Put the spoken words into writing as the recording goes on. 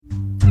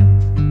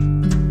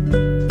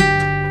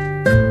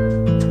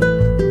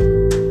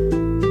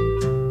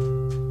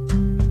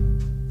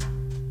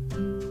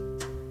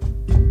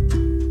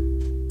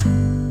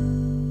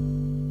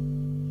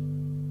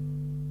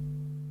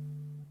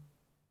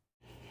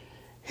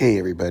Hey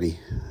everybody,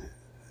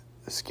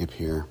 Skip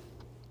here.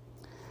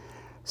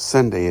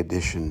 Sunday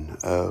edition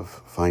of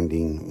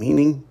Finding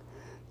Meaning,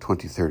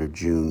 23rd of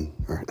June,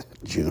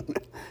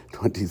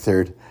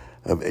 23rd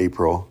of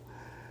April,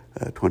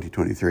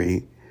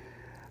 2023.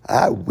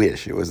 I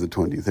wish it was the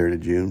 23rd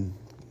of June.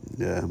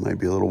 It might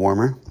be a little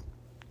warmer.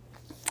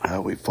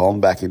 We've fallen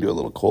back into a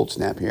little cold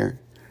snap here.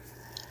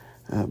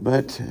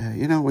 But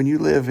when you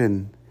live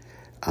in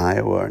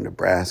Iowa or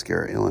Nebraska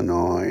or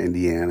Illinois,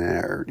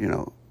 Indiana, or,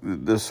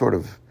 the sort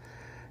of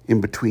in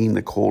between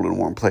the cold and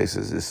warm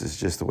places, this is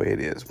just the way it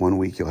is. One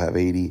week you'll have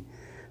 80.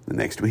 The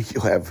next week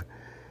you'll have,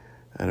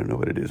 I don't know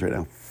what it is right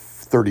now,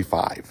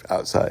 35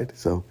 outside.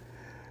 So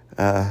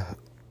I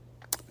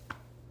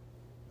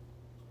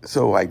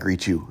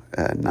greet you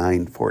at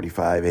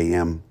 9:45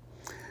 a.m.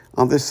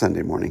 on this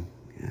Sunday morning.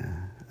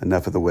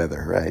 Enough of the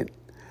weather, right?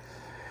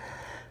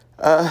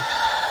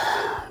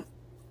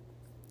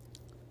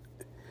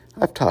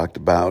 I've talked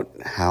about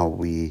how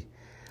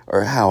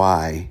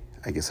I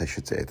guess I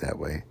should say it that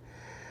way,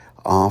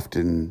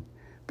 often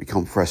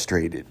become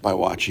frustrated by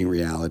watching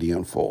reality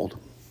unfold.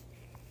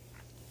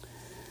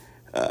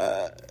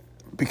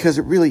 Because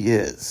it really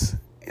is,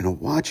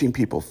 watching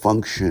people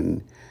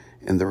function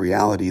in the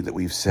reality that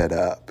we've set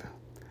up,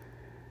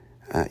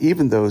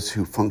 even those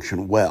who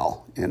function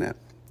well in it,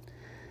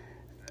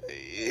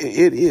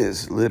 it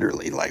is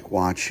literally like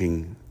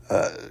watching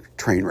a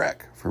train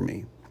wreck for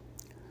me.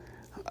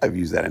 I've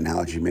used that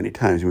analogy many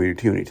times, maybe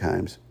too many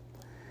times.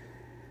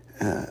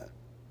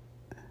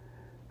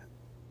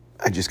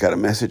 I just got a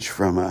message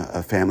from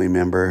a family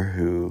member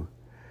who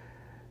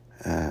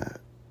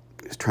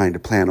is trying to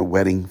plan a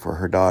wedding for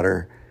her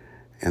daughter,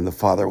 and the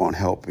father won't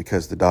help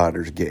because the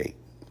daughter's gay.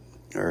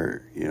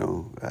 Or,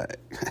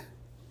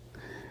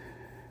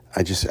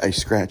 I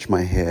scratch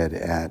my head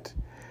at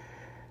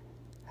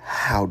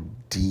how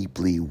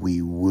deeply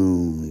we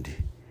wound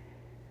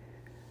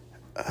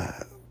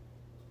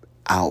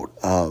out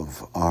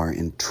of our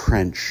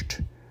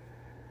entrenched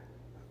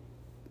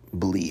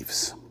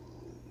beliefs,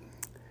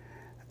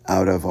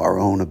 out of our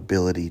own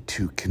ability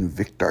to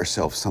convict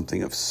ourselves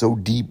something so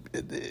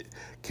deeply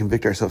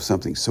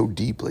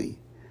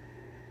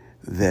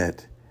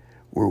that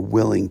we're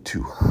willing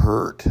to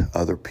hurt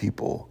other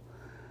people.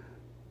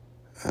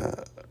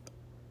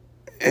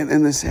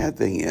 And the sad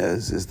thing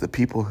is the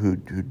people who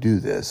do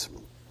this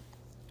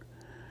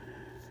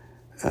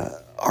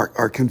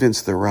are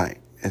convinced they're right.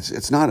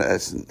 It's not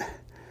an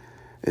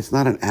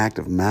act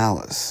of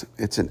malice.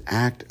 It's an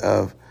act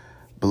of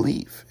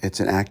belief. It's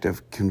an act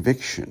of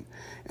conviction.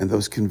 And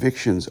those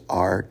convictions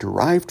are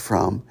derived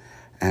from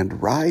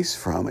and rise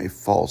from a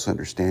false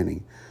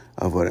understanding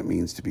of what it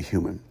means to be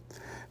human.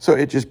 So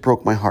it just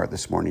broke my heart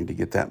this morning to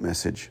get that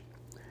message.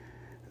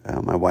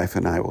 My wife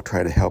and I will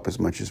try to help as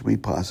much as we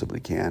possibly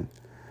can.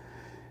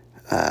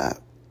 But,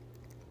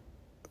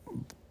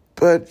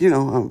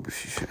 I'm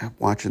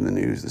watching the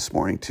news this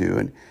morning too,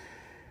 and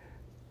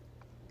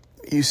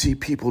you see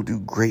people do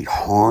great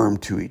harm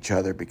to each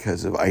other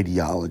because of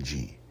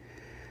ideology,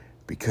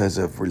 because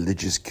of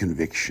religious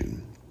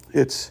conviction.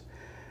 It's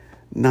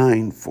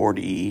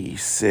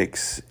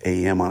 9:46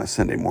 a.m. on a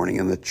Sunday morning,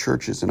 and the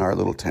churches in our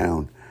little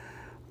town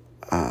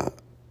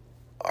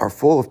are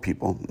full of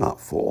people,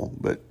 not full,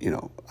 but,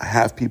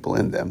 have people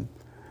in them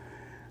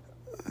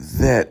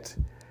that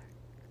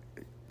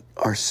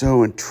are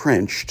so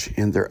entrenched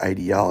in their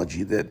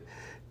ideology that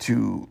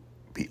to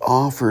be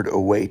offered a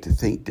way to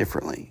think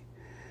differently,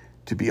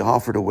 to be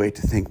offered a way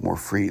to think more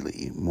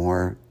freely,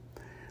 more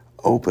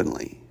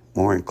openly,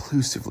 more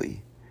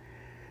inclusively,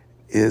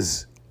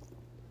 is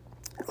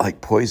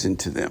like poison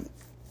to them.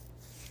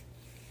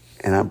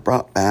 And I'm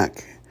brought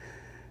back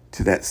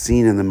to that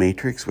scene in The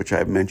Matrix, which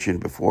I've mentioned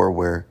before,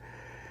 where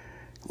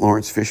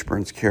Lawrence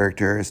Fishburne's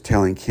character is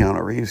telling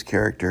Keanu Reeves'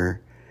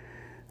 character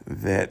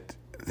that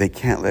they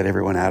can't let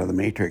everyone out of the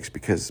Matrix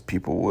because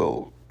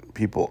people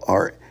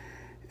are,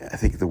 I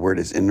think the word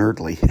is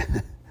inertly,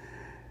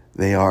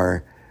 they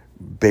are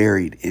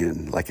buried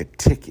in, like a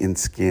tick in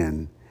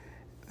skin,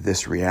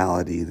 this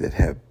reality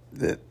that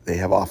they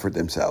have offered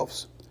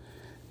themselves,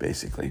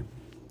 basically.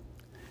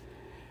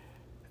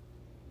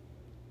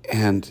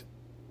 And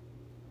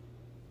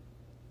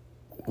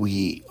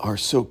we are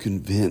so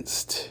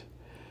convinced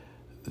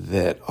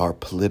that our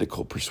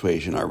political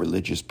persuasion, our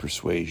religious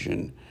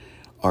persuasion,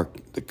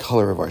 the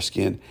color of our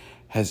skin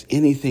has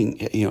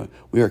anything,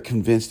 we are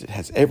convinced it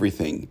has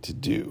everything to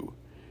do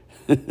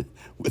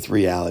with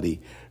reality,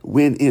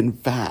 when in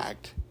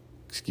fact,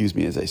 excuse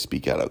me as I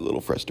speak out of a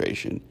little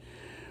frustration,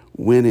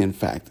 when in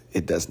fact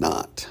it does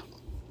not.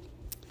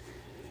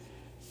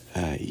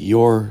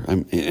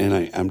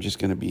 I'm just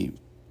going to be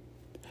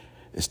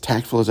as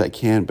tactful as I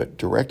can, but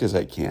direct as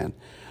I can.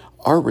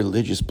 Our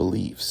religious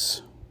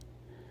beliefs,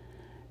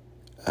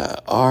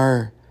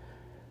 our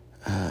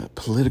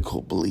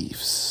political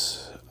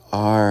beliefs,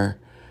 our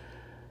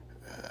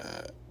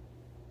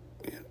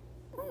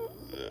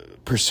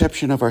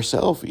perception of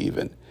ourselves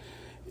even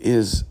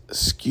is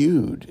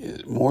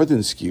skewed, more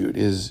than skewed,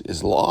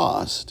 is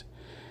lost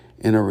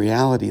in a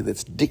reality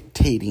that's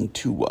dictating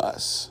to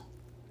us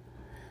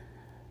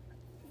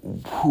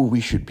who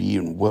we should be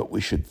and what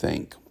we should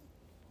think.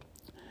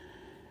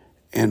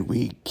 And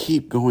we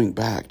keep going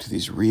back to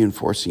these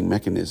reinforcing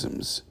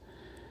mechanisms.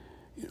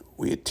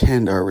 We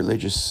attend our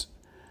religious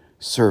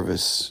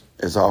service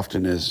as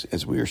often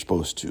as we are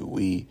supposed to.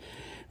 We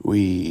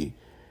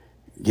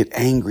get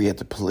angry at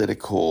the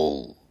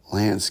political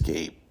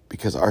landscape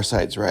because our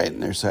side's right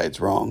and their side's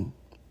wrong.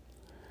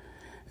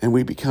 And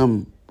we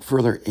become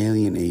further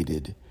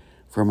alienated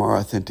from our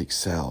authentic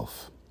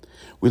self.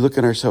 We look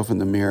at ourselves in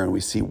the mirror and we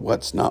see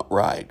what's not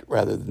right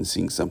rather than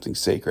seeing something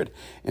sacred.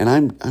 And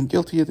I'm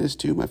guilty of this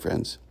too, my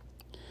friends.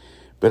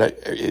 But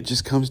it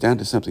just comes down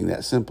to something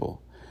that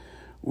simple.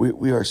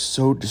 We are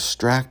so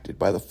distracted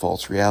by the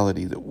false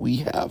reality that we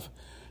have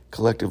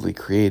collectively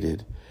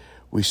created,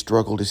 we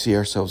struggle to see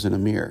ourselves in a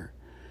mirror.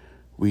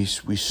 We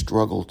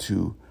struggle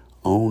to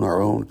own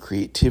our own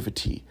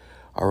creativity,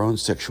 our own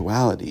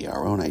sexuality,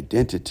 our own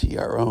identity,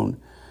 our own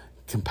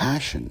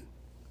compassion,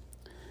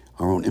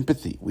 our own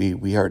empathy.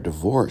 We are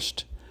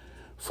divorced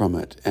from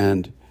it.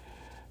 And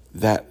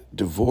that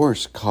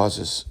divorce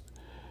causes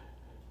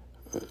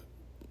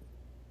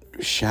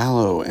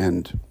shallow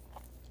and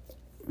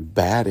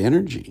bad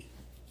energy.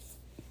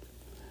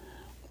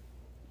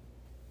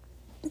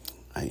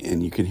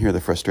 And you can hear the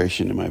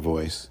frustration in my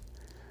voice.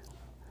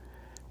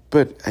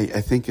 But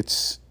I think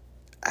it's,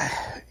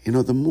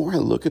 the more I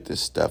look at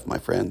this stuff, my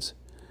friends,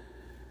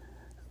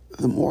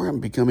 the more I'm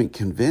becoming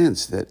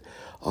convinced that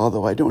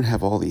although I don't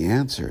have all the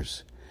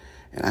answers,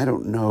 and I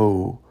don't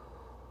know,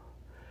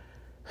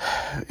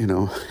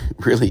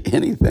 really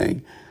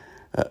anything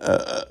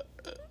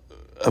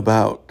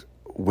about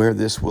where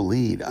this will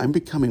lead, I'm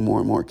becoming more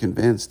and more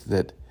convinced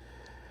that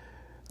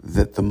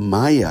the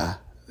Maya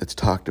that's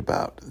talked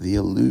about, the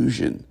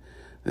illusion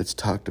that's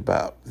talked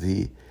about,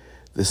 the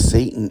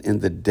Satan in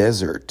the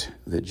desert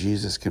that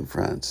Jesus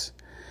confronts,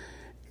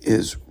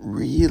 is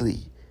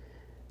really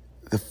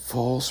the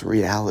false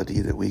reality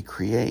that we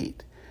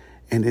create.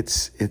 And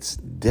it's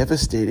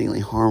devastatingly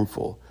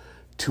harmful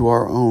to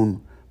our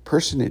own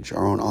personage,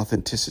 our own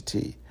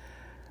authenticity.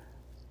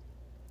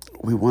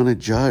 We want to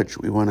judge,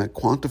 we want to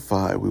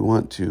quantify, we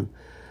want to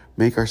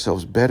make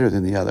ourselves better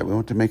than the other, we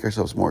want to make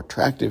ourselves more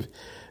attractive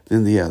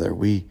than the other.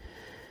 We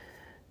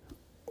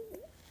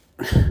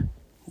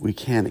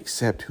can't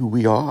accept who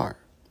we are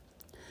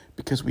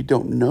because we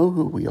don't know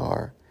who we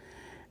are,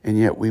 and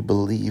yet we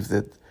believe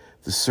that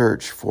the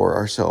search for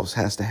ourselves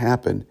has to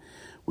happen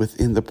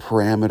within the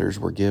parameters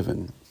we're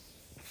given.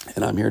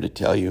 And I'm here to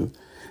tell you,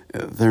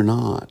 they're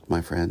not,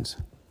 my friends.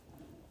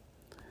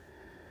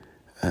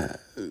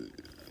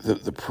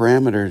 The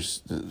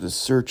parameters, the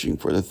searching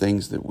for the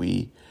things that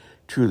we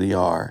truly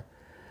are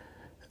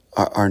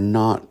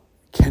not,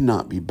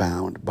 cannot be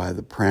bound by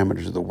the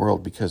parameters of the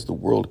world, because the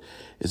world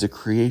is a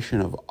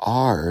creation of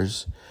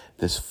ours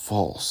that's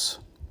false.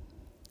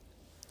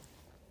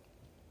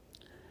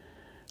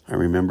 I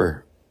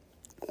remember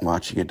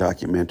watching a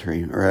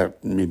documentary, or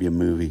maybe a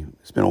movie.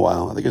 It's been a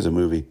while. I think it was a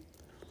movie.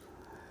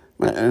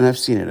 And I've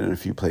seen it in a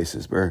few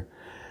places where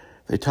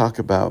they talk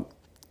about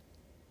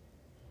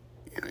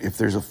if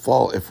there's a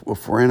fault,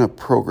 if we're in a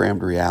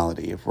programmed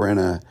reality, if we're in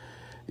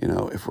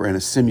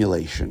a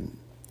simulation,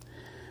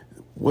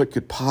 what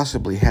could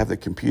possibly have the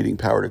computing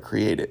power to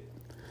create it?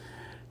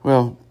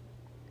 Well,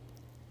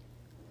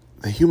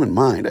 the human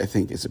mind, I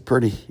think, is a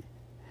pretty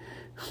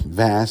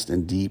vast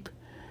and deep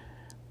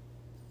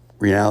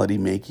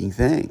reality-making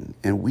thing.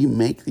 And we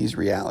make these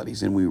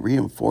realities and we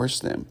reinforce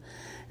them.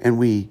 And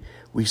we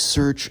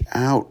search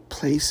out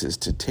places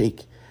to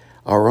take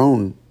our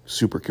own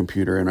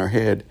supercomputer in our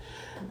head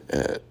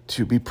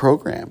to be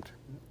programmed.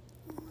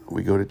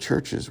 We go to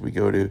churches, we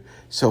go to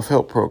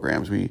self-help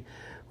programs, we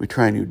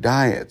try new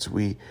diets,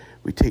 we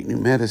take new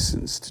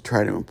medicines to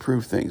try to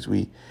improve things,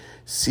 we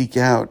seek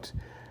out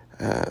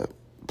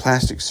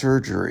plastic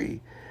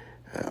surgery.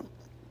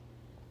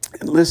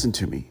 And listen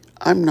to me,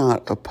 I'm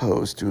not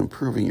opposed to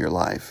improving your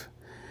life.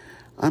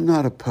 I'm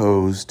not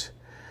opposed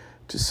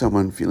to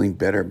someone feeling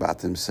better about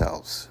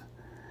themselves.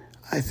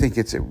 I think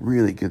it's a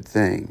really good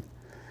thing.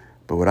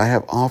 But what I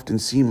have often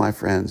seen, my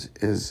friends,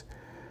 is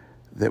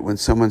that when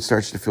someone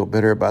starts to feel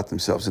better about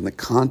themselves in the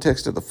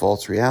context of the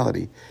false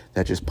reality,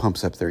 that just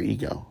pumps up their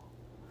ego.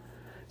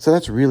 So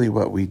that's really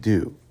what we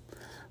do.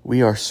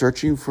 We are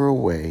searching for a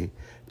way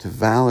to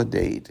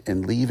validate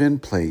and leave in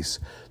place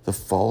the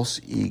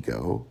false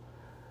ego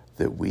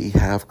that we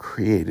have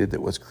created,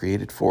 that was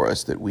created for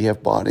us, that we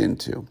have bought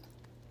into.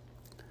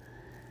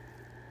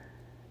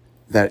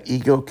 That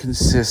ego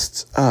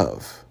consists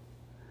of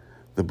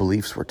the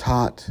beliefs we're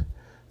taught,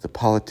 the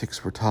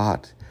politics we're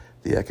taught,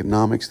 the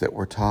economics that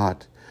we're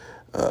taught,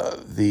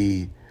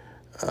 the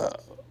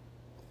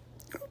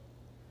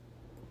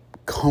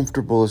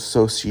comfortable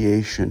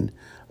association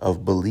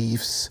of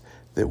beliefs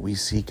that we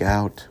seek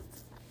out.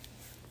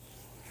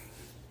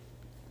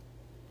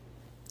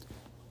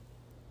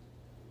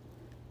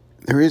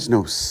 There is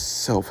no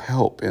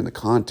self-help in the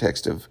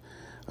context of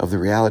the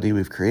reality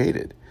we've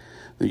created.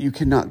 That you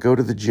cannot go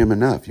to the gym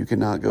enough. You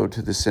cannot go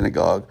to the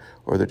synagogue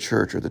or the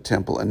church or the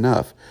temple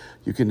enough.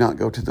 You cannot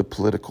go to the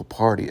political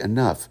party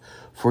enough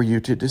for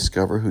you to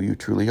discover who you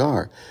truly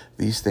are.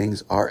 These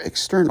things are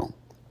external.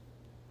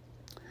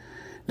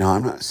 Now,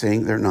 I'm not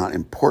saying they're not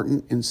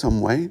important in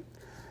some way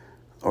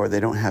or they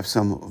don't have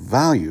some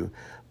value,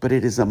 but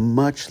it is a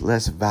much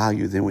less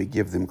value than we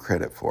give them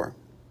credit for.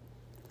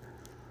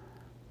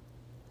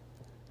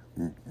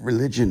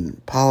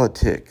 Religion,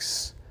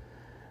 politics,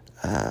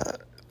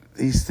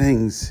 these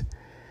things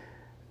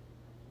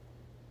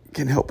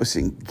can help us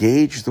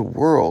engage the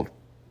world,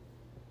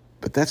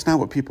 but that's not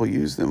what people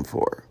use them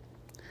for.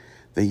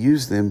 They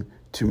use them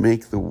to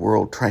make the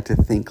world try to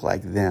think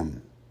like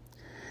them.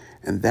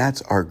 And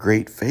that's our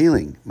great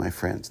failing, my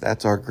friends.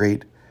 That's our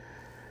great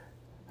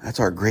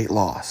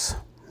loss.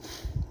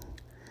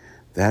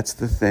 That's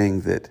the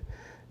thing that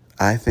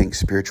I think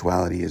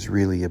spirituality is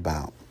really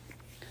about.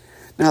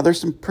 Now,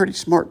 there's some pretty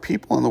smart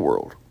people in the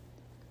world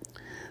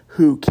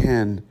who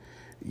can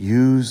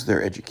use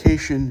their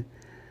education,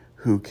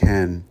 who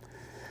can,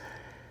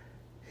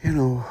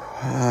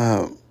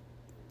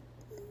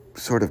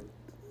 sort of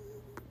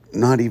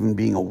not even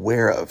being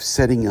aware of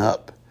setting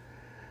up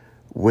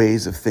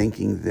ways of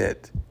thinking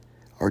that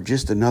are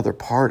just another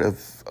part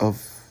of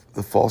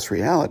the false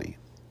reality.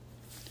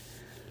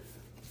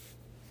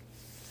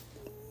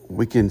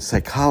 We can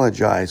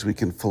psychologize, we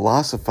can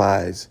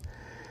philosophize,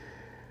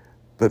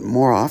 but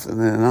more often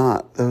than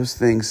not, those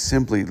things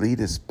simply lead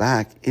us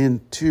back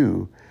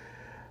into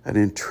an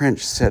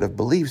entrenched set of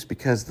beliefs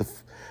because the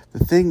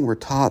thing we're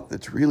taught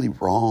that's really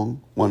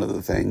wrong, one of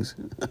the things,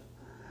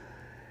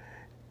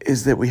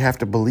 is that we have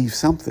to believe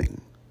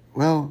something.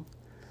 Well,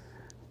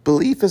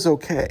 belief is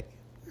okay,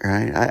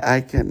 right?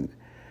 I can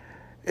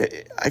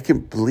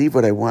believe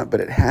what I want, but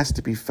it has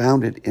to be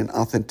founded in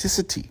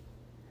authenticity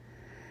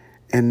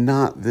and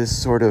not this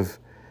sort of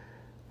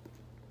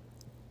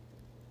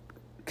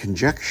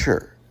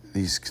conjecture,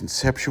 these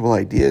conceptual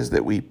ideas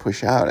that we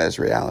push out as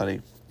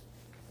reality.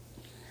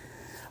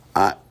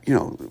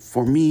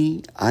 For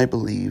me, I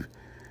believe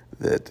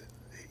that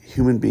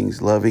human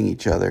beings loving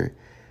each other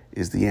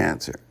is the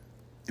answer.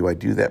 Do I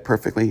do that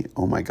perfectly?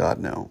 Oh my God,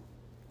 no.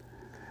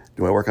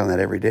 Do I work on that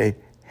every day?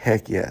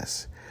 Heck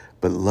yes.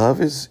 But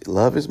love is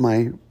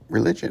my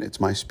religion. It's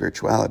my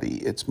spirituality.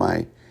 It's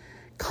my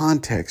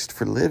context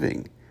for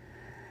living.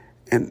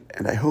 And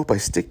I hope I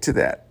stick to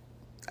that.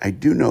 I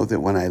do know that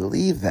when I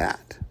leave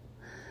that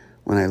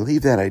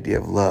idea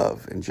of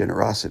love and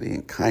generosity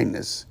and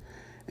kindness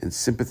and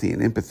sympathy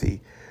and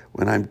empathy,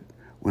 when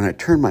I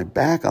turn my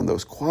back on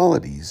those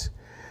qualities,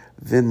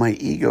 then my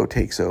ego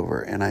takes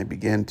over and I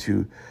begin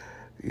to,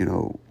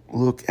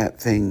 look at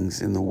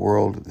things in the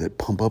world that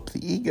pump up the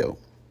ego.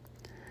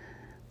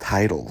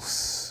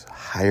 Titles,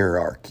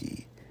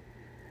 hierarchy,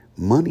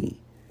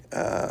 money,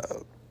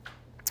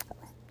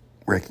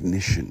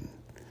 recognition.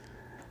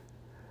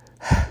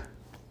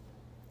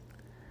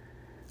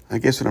 I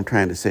guess what I'm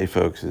trying to say,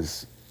 folks,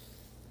 is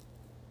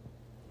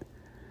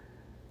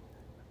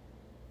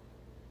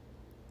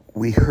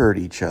we hurt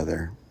each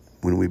other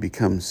when we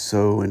become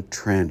so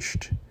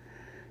entrenched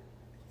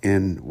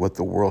in what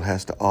the world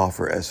has to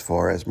offer as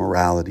far as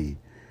morality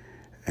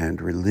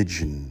and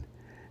religion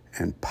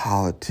and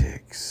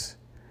politics,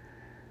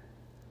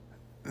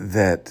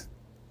 that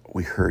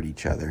we hurt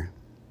each other,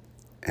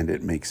 and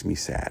it makes me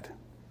sad.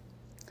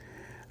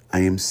 I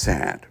am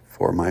sad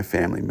for my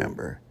family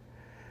member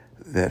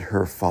that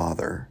her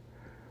father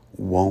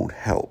won't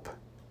help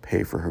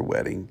pay for her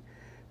wedding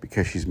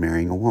because she's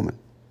marrying a woman.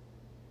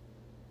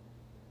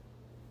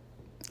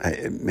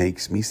 It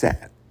makes me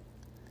sad.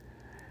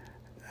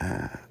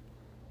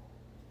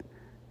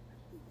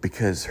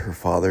 Because her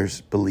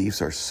father's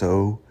beliefs are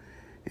so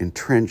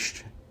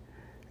entrenched,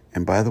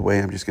 and by the way,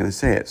 I'm just going to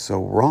say it,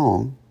 so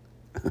wrong,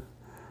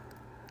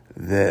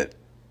 that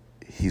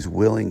he's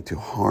willing to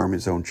harm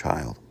his own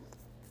child.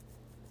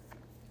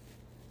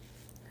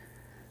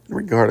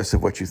 Regardless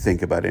of what you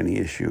think about any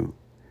issue,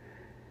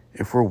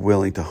 if we're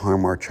willing to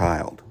harm our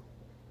child,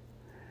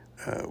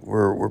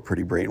 we're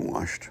pretty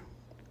brainwashed.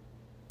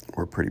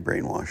 We're pretty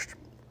brainwashed.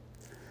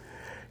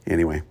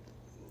 Anyway,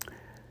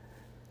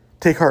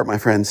 take heart, my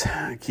friends.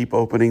 Keep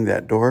opening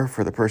that door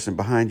for the person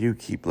behind you.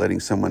 Keep letting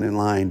someone in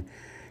line.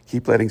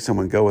 Keep letting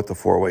someone go at the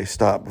four-way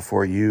stop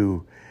before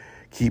you.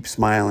 Keep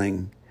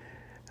smiling.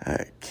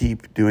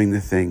 Keep doing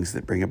the things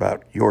that bring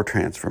about your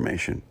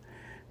transformation,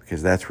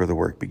 because that's where the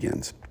work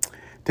begins.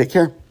 Take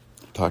care.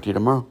 Talk to you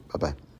tomorrow. Bye-bye.